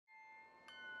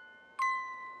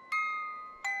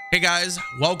Hey guys,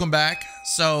 welcome back.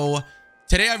 So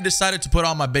today I've decided to put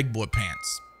on my big boy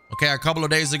pants. Okay, a couple of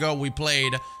days ago we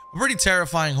played a pretty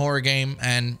terrifying horror game,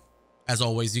 and as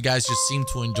always, you guys just seem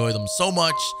to enjoy them so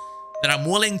much that I'm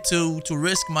willing to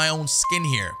risk my own skin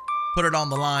here, put it on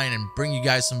the line, and bring you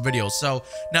guys some videos. So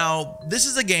now this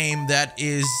is a game that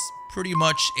is pretty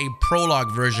much a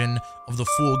prologue version of the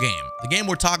full game. The game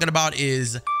we're talking about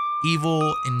is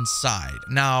Evil Inside.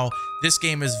 Now this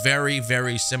game is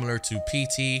very similar to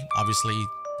PT. Obviously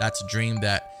that's a dream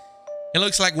that it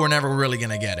looks like we're never really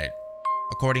gonna get it,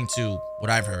 according to what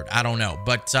I've heard. I don't know,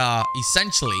 but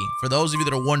essentially, for those of you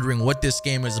that are wondering what this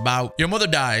game is about, your mother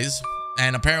dies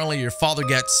and apparently your father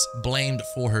gets blamed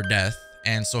for her death,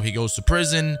 and so he goes to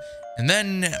prison, and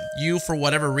then you, for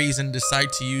whatever reason,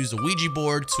 decide to use a Ouija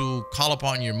board to call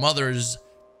upon your mother's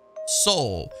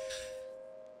soul.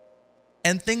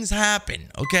 And things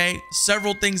happen, okay?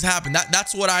 Several things happen.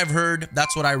 That's what I've heard.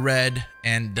 That's what I read.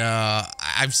 And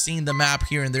I've seen the map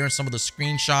here and there in some of the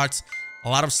screenshots. A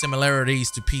lot of similarities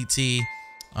to PT.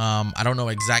 I don't know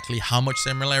exactly how much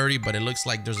similarity, but it looks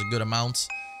like there's a good amount.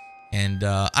 And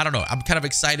I don't know. I'm kind of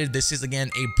excited. This is, again,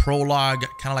 a prologue,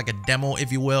 kind of like a demo,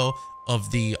 if you will,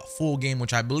 of the full game,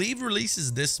 which I believe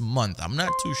releases this month. I'm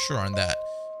not too sure on that.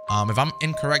 If I'm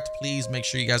incorrect, please make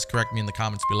sure you guys correct me in the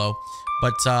comments below.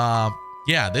 But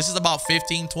yeah, this is about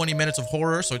 15-20 minutes of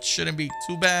horror, so it shouldn't be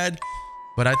too bad.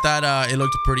 But I thought it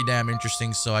looked pretty damn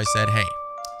interesting, so I said, hey,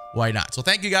 why not? So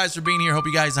thank you guys for being here. Hope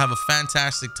you guys have a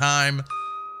fantastic time.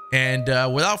 And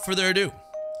without further ado,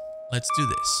 let's do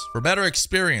this. For better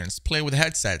experience, play with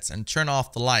headsets and turn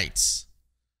off the lights.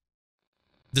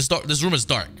 This room is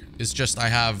dark. It's just I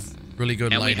have really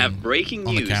good lighting. And we have breaking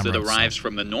news that arrives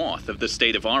from the north of the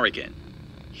state of Oregon.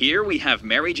 Here we have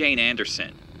Mary Jane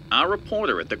Anderson, our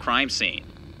reporter at the crime scene.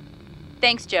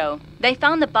 Thanks, Joe. They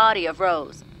found the body of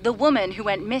Rose, the woman who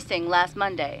went missing last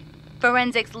Monday.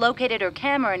 Forensics located her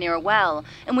camera near a well,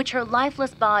 in which her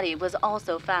lifeless body was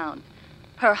also found.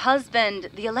 Her husband,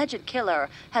 the alleged killer,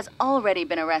 has already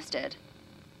been arrested.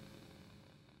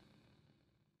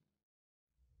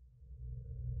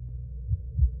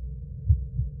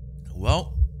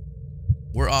 Well,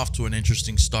 we're off to an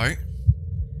interesting start.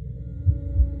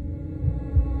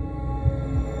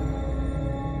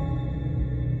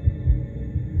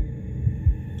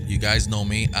 You guys know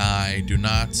me. I do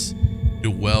not do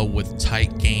well with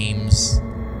tight games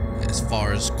as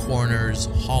far as corners,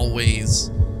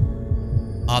 hallways,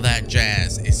 all that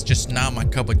jazz. It's just not my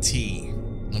cup of tea,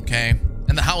 okay?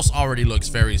 And the house already looks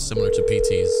very similar to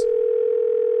PT's.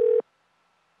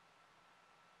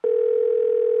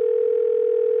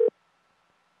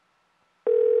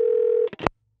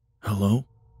 Hello?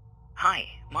 Hi,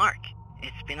 Mark.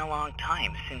 It's been a long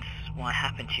time since what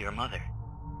happened to your mother.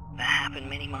 That happened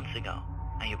many months ago.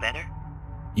 Are you better?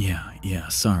 Yeah,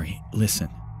 sorry. Listen,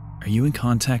 are you in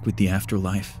contact with the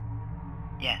afterlife?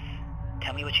 Yes.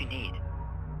 Tell me what you need.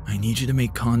 I need you to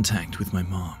make contact with my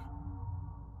mom.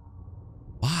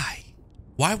 Why?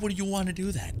 Why would you want to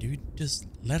do that, dude? Just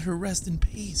let her rest in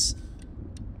peace.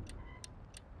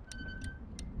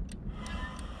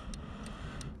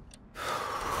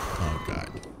 Oh, God.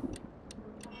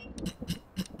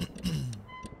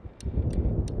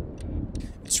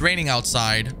 It's raining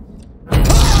outside. Oh!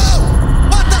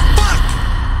 What the fuck?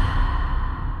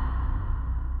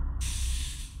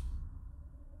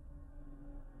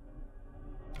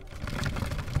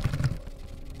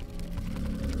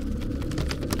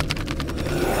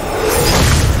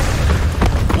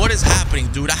 What is happening,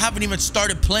 dude? I haven't even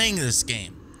started playing this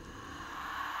game.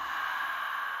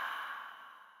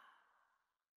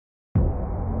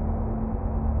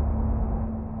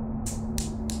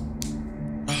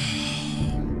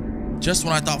 Just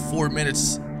when I thought 4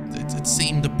 minutes, it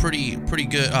seemed pretty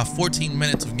good. 14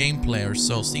 minutes of gameplay or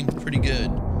so seemed pretty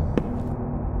good.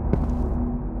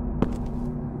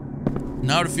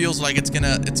 Now it feels like it's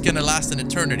gonna last an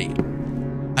eternity.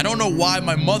 I don't know why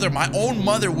my own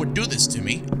mother would do this to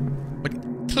me, but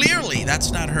clearly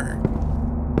that's not her.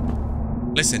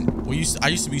 Listen, I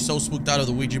used to be so spooked out of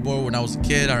the Ouija board when I was a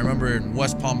kid. I remember in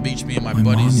West Palm Beach, me and my buddies.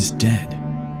 My mom is dead.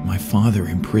 My father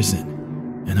in prison.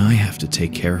 And I have to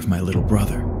take care of my little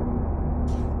brother.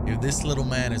 If this little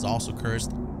man is also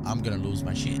cursed, I'm gonna lose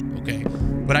my shit, okay?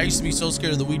 But I used to be so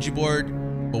scared of the Ouija board,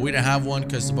 but we didn't have one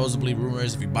because supposedly rumor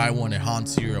is if you buy one, it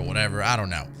haunts you or whatever. I don't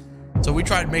know. So we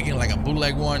tried making like a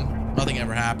bootleg one. Nothing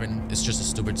ever happened. It's just a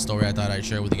stupid story I thought I'd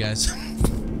share with you guys.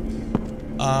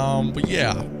 But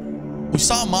yeah, we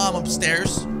saw mom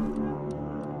upstairs.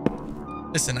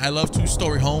 Listen, I love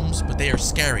two-story homes, but they are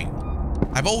scary.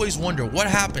 I've always wondered what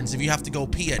happens if you have to go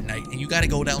pee at night and you got to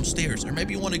go downstairs, or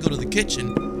maybe you want to go to the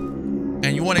kitchen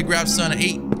and you want to grab something to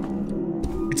eat,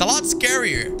 It's a lot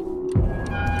scarier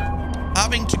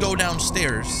having to go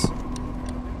downstairs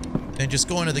than just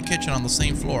going to the kitchen on the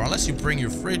same floor. Unless you bring your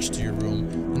fridge to your room,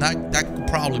 and that could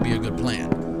probably be a good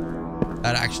plan.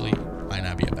 That actually might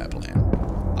not be a bad plan.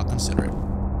 I'll consider it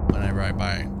whenever I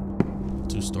buy a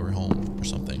 2-story home or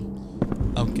something.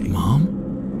 Okay.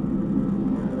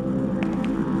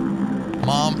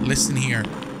 Mom, listen here.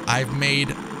 I've made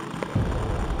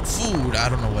food. I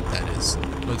don't know what that is.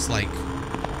 Looks like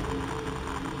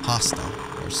pasta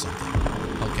or something.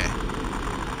 Okay.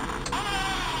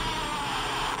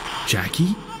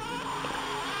 Jackie?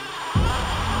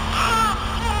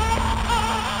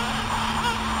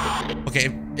 Okay,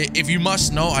 if you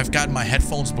must know, I've got my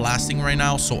headphones blasting right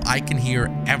now so I can hear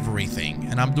everything.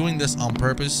 And I'm doing this on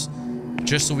purpose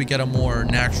just so we get a more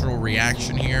natural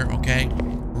reaction here, okay?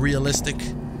 Realistic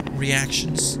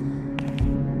reactions.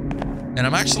 And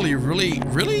I'm actually really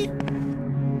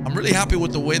happy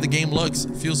with the way the game looks.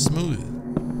 It feels smooth.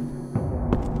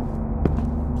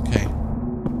 Okay.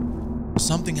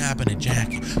 Something happened to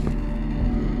Jackie.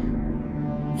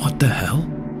 What the hell?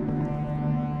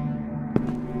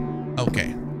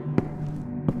 Okay.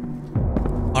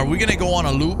 Are we gonna go on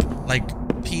a loop like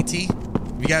PT?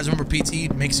 You guys remember PT?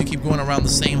 It makes you keep going around the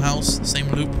same house, the same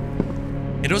loop.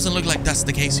 It doesn't look like that's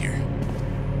the case here.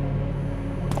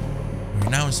 We're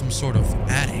now in some sort of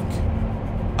attic.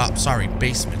 Sorry,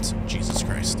 basement. Jesus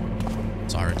Christ.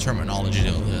 Sorry, terminology,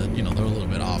 you know, they're a little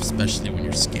bit off, especially when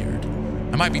you're scared.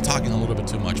 I might be talking a little bit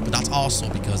too much, but that's also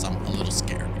because I'm a little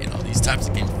scared. You know, these types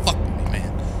of games fuck with me,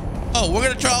 man. Oh, we're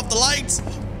gonna turn off the lights?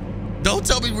 Don't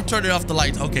tell me we're turning off the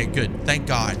lights. Okay, good. Thank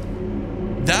God.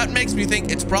 That makes me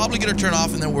think it's probably gonna turn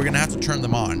off and then we're gonna have to turn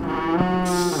them on.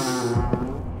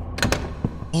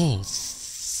 Oh.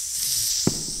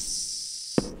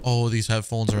 Oh, these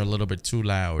headphones are a little bit too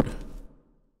loud.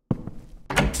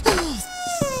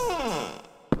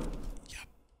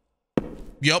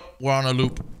 Yep, we're on a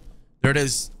loop. There it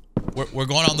is. We're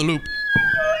going on the loop.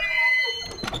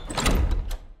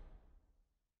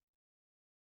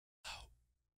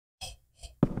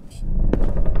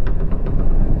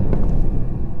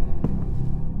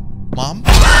 Mom?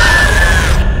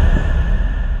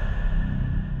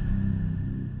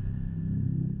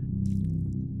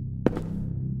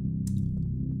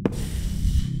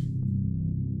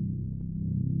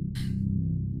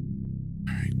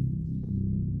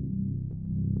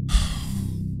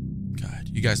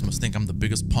 You guys must think I'm the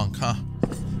biggest punk, huh?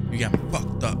 You got me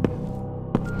fucked up.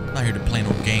 I'm not here to play no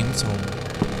games. Oh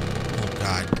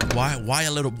God. Why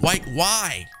a little white?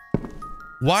 Why?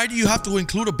 Why do you have to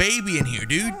include a baby in here,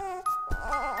 dude?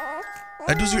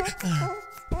 That dude's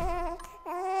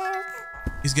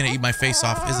He's gonna eat my face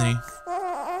off, isn't he?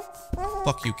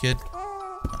 Fuck you, kid.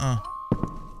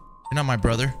 You're not my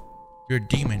brother. You're a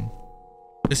demon.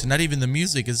 Listen, not even the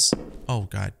music is... Oh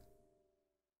God.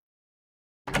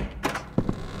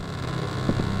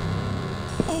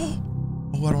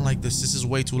 Oh, I don't like this. This is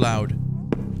way too loud.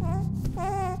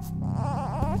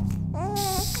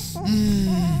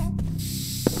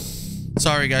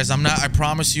 Sorry, guys. I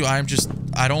promise you, I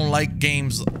don't like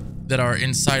games that are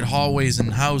inside hallways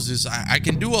and houses. I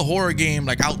can do a horror game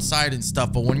like outside and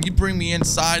stuff, but when you bring me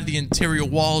inside the interior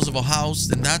walls of a house,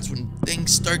 then that's when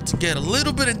things start to get a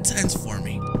little bit intense for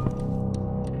me.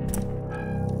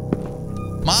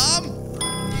 Mom?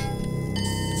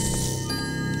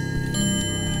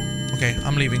 Okay,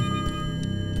 I'm leaving.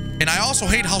 And I also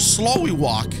hate how slow we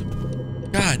walk.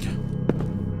 God.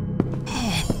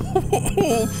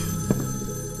 Oh.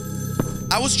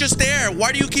 I was just there.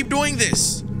 Why do you keep doing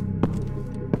this?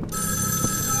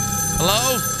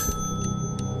 Hello?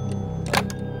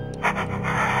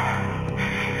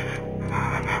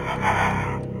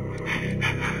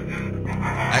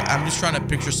 I'm just trying to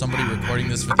picture somebody recording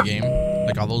this for the game.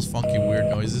 Like all those funky weird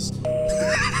noises.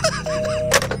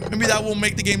 Maybe that won't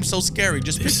make the game so scary.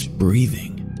 Just this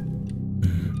breathing.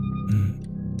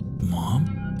 Mom?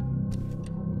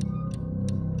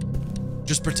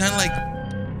 Just pretend like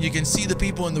you can see the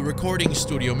people in the recording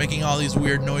studio making all these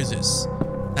weird noises.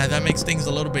 That makes things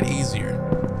a little bit easier.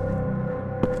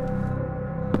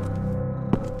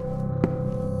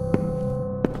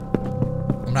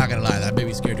 I'm not gonna lie, that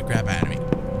baby scared the crap out of me.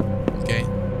 Okay?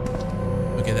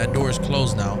 Okay, that door is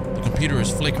closed now. The computer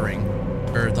is flickering.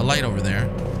 Or the light over there.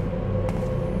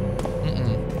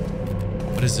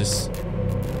 What is this?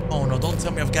 Oh no, don't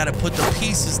tell me I've got to put the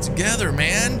pieces together,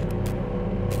 man.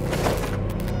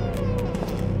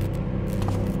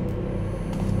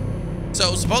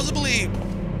 So supposedly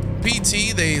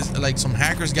PT, like some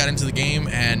hackers got into the game,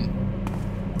 and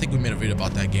I think we made a video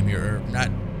about that game here, or not.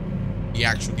 the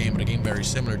actual game, but a game very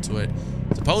similar to it.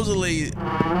 Supposedly,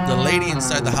 the lady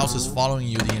inside the house is following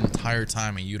you the entire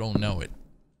time and you don't know it.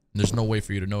 There's no way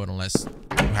for you to know it unless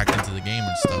you hack into the game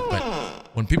and stuff. But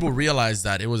when people realized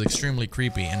that, it was extremely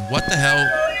creepy. And what the hell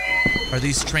are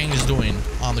these strangers doing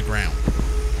on the ground?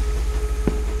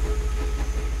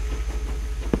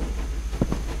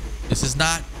 This is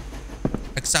not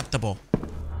acceptable.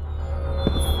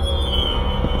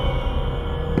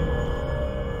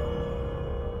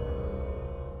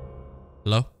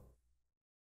 Hello?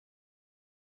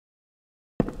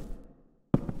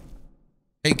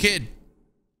 Hey, kid.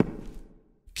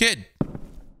 Kid.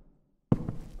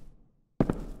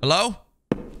 Hello?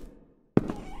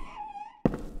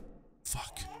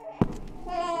 Fuck.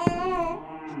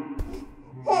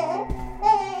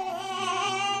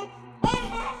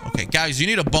 Okay, guys, you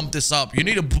need to bump this up. You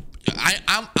need to...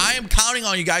 I am counting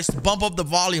on you guys to bump up the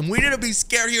volume. We need to be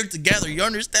scared here together. You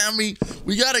understand me?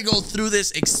 We got to go through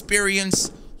this experience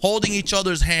holding each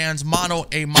other's hands, mano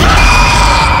a mano.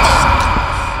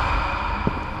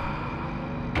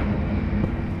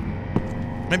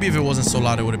 Maybe if it wasn't so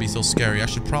loud, it wouldn't be so scary. I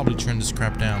should probably turn this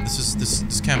crap down.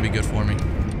 This can't be good for me.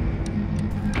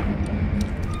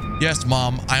 Yes,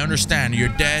 Mom, I understand. You're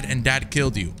dead and Dad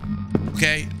killed you.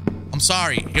 Okay? I'm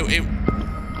sorry.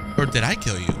 Or did I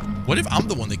kill you? What if I'm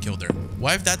the one that killed her?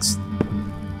 What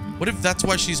if that's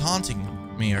why she's haunting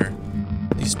me, or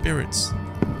these spirits?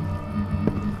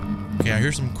 Okay, I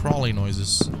hear some crawling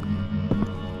noises.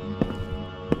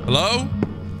 Hello?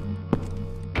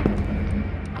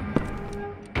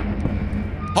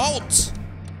 Halt!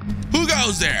 Who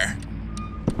goes there?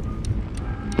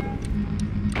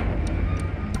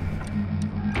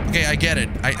 Okay, I get it.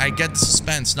 I get the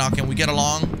suspense. Now, can we get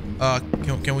along?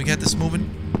 Can we get this moving?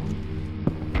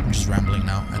 I'm just rambling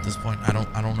now at this point. I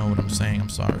don't know what I'm saying. I'm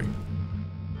sorry.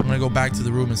 I'm gonna go back to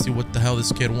the room and see what the hell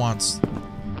this kid wants.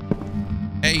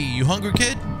 Hey, you hungry,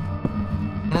 kid?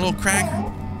 Want a little cracker?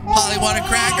 Polly, want a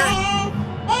cracker?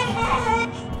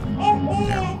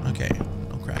 There. Okay,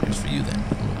 no crackers for you then,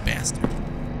 you little bastard.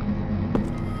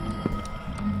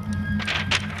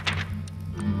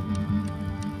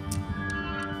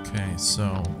 Okay,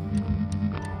 so...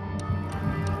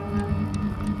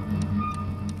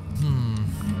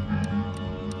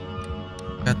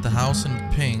 Got the house in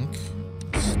pink.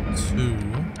 It's 2.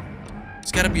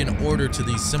 It's got to be an order to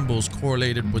these symbols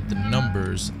correlated with the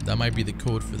numbers. That might be the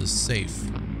code for the safe.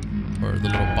 Or the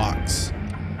little box.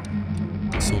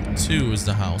 So 2 is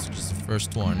the house, which is the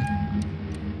first one.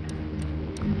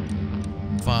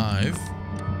 5.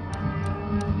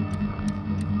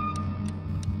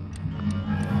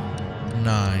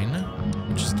 9,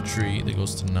 which is the tree that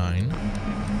goes to 9.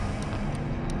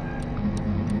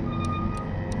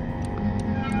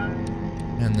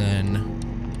 And then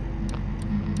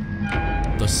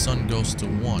the sun goes to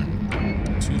 1.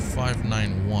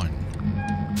 2591.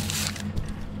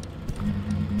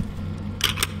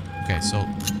 Okay, so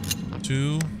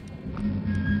 2,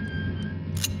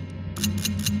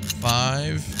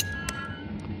 5,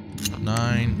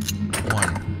 9,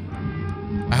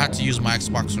 1. I had to use my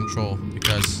Xbox control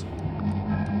because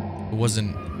it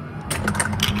wasn't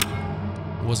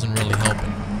really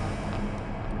helping.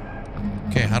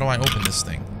 Okay, how do I open this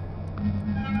thing?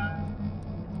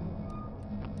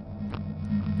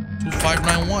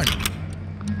 2591.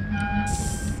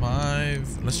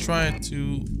 5. Let's try it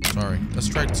to. Sorry. Let's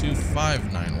try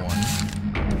 2591.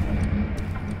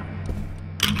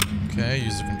 Okay,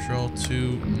 use the control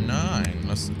to 9.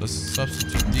 Let's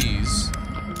substitute these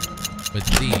with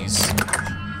these.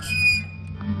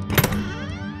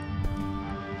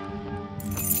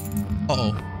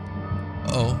 Uh-oh.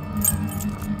 Uh-oh.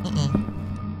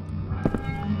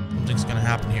 Something's gonna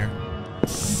happen here.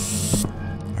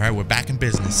 Alright, we're back in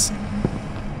business.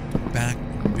 Back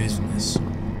in business.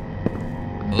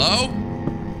 Hello?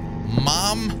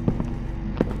 Mom?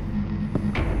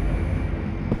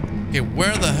 Okay,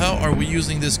 where the hell are we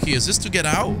using this key? Is this to get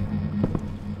out?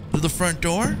 To the front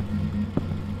door?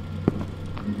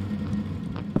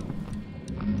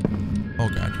 Oh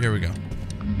god, here we go.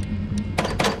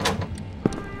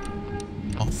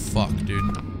 Oh fuck,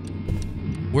 dude.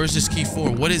 Where's this key for?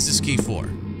 What is this key for?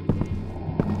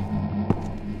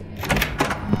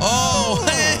 Oh,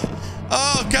 hey!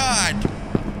 Oh god!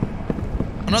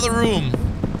 Another room.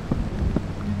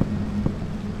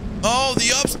 Oh,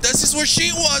 the ups. This is where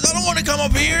she was. I don't want to come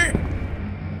up here.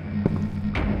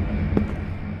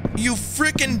 You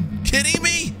freaking kidding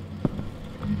me?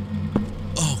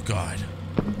 Oh god.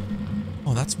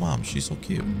 Oh, that's Mom. She's so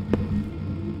cute.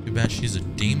 Too bad she's a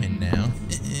demon now.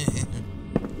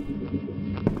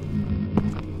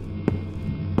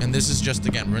 And this is just,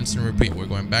 again, rinse and repeat. We're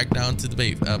going back down to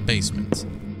the basement.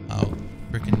 How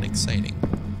freaking exciting.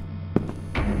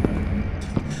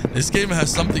 This game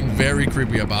has something very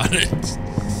creepy about it.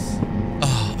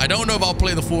 I don't know if I'll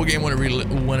play the full game when it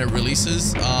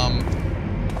releases.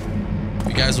 If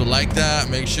you guys would like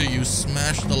that, make sure you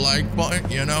smash the like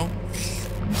button, you know?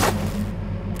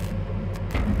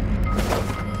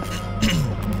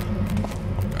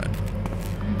 God.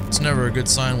 It's never a good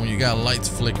sign when you got lights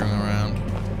flickering around.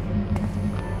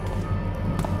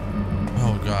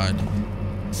 Oh, God.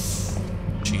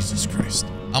 Jesus Christ.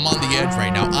 I'm on the edge right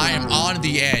now. I am on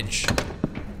the edge.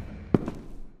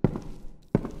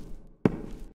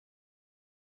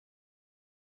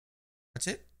 That's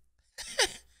it?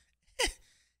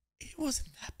 It wasn't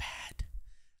that bad.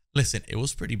 Listen, it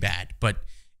was pretty bad, but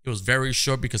it was very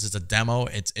short because it's a demo.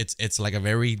 It's like a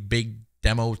very big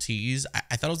demo tease.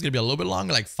 I thought it was gonna be a little bit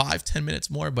longer, like 5-10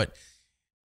 minutes more, but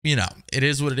you know, it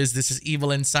is what it is. This is Evil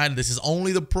Inside. This is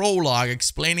only the prologue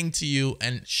explaining to you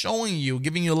and showing you,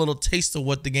 giving you a little taste of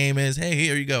what the game is. Hey,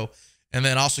 here you go. And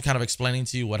then also kind of explaining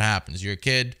to you what happens. You're a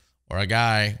kid or a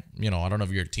guy, you know, I don't know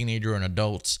if you're a teenager or an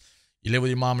adult. You live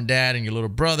with your mom and dad and your little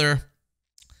brother.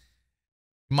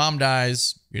 Your mom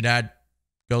dies, your dad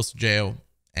goes to jail,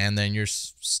 and then you're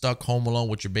stuck home alone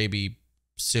with your baby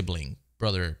sibling,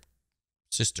 brother,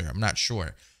 sister, I'm not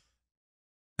sure.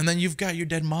 And then you've got your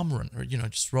dead mom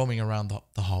just roaming around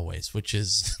the hallways, which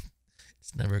is,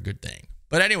 it's never a good thing.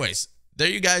 But anyways, there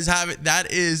you guys have it.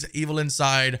 That is Evil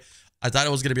Inside. I thought it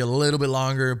was going to be a little bit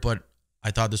longer, but I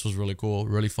thought this was really cool,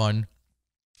 really fun,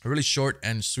 a really short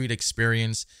and sweet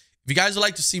experience. If you guys would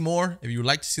like to see more, if you would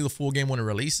like to see the full game when it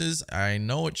releases, I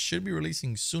know it should be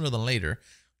releasing sooner than later.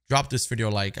 Drop this video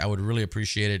a like. I would really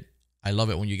appreciate it. I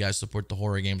love it when you guys support the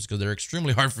horror games because they're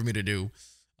extremely hard for me to do.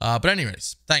 But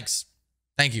anyways, thanks.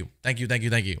 Thank you.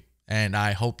 And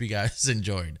I hope you guys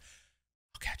enjoyed.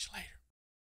 I'll catch you later.